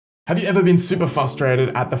Have you ever been super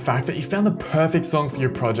frustrated at the fact that you found the perfect song for your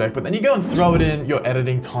project, but then you go and throw it in your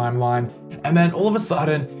editing timeline, and then all of a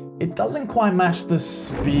sudden, it doesn't quite match the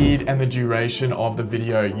speed and the duration of the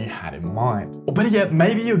video you had in mind? Or better yet,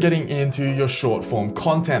 maybe you're getting into your short form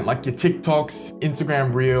content like your TikToks,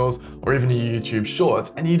 Instagram Reels, or even your YouTube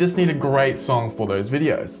Shorts, and you just need a great song for those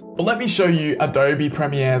videos. Well, let me show you Adobe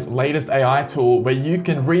Premiere's latest AI tool where you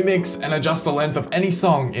can remix and adjust the length of any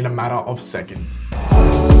song in a matter of seconds.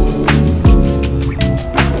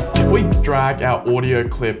 If we drag our audio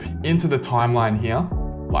clip into the timeline here,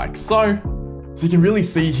 like so you can really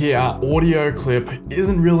see here, our audio clip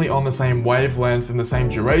isn't really on the same wavelength and the same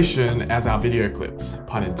duration as our video clips,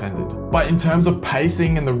 pun intended. But in terms of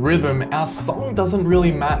pacing and the rhythm, our song doesn't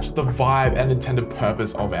really match the vibe and intended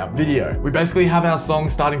purpose of our video. We basically have our song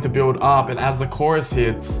starting to build up, and as the chorus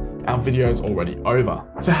hits, our video is already over.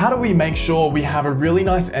 So how do we make sure we have a really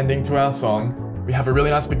nice ending to our song? We have a really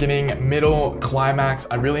nice beginning, middle, climax,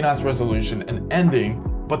 a really nice resolution and ending,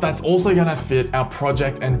 but that's also gonna fit our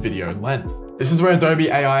project and video length. This is where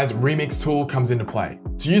Adobe AI's Remix tool comes into play.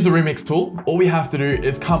 To use the Remix tool, all we have to do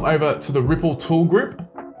is come over to the Ripple tool group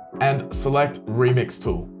and select Remix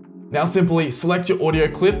tool. Now simply select your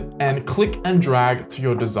audio clip and click and drag to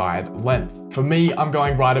your desired length. For me, I'm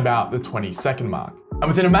going right about the 20-second mark. And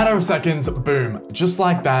within a matter of seconds, boom, just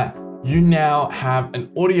like that, you now have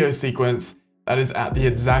an audio sequence that is at the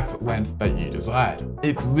exact length that you desired.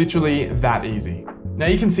 It's literally that easy. Now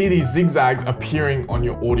you can see these zigzags appearing on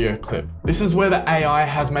your audio clip. This is where the AI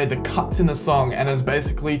has made the cuts in the song and is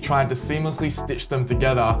basically trying to seamlessly stitch them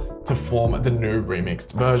together to form the new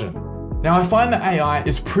remixed version. Now I find the AI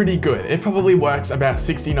is pretty good. It probably works about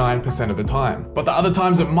 69% of the time. But the other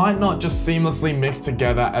times it might not just seamlessly mix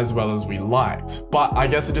together as well as we liked. But I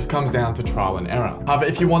guess it just comes down to trial and error. However,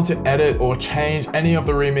 if you want to edit or change any of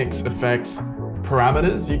the remix effects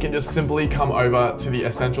parameters, you can just simply come over to the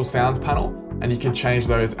Essential Sounds panel and you can change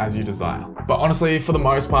those as you desire. But honestly, for the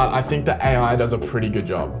most part, I think the AI does a pretty good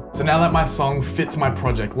job. So now that my song fits my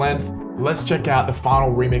project length, let's check out the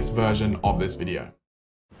final remix version of this video.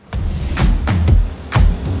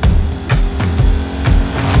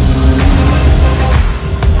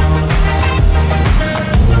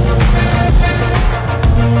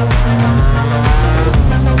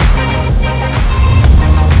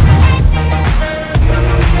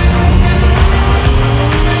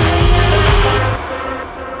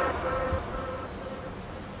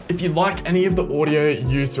 If you like any of the audio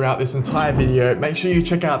used throughout this entire video, make sure you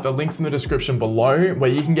check out the links in the description below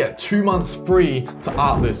where you can get 2 months free to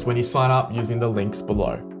Artlist when you sign up using the links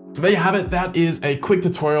below. So there you have it. That is a quick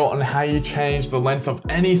tutorial on how you change the length of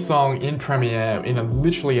any song in Premiere in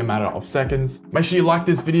literally a matter of seconds. Make sure you like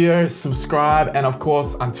this video, subscribe, and of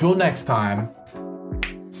course, until next time,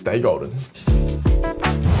 stay golden.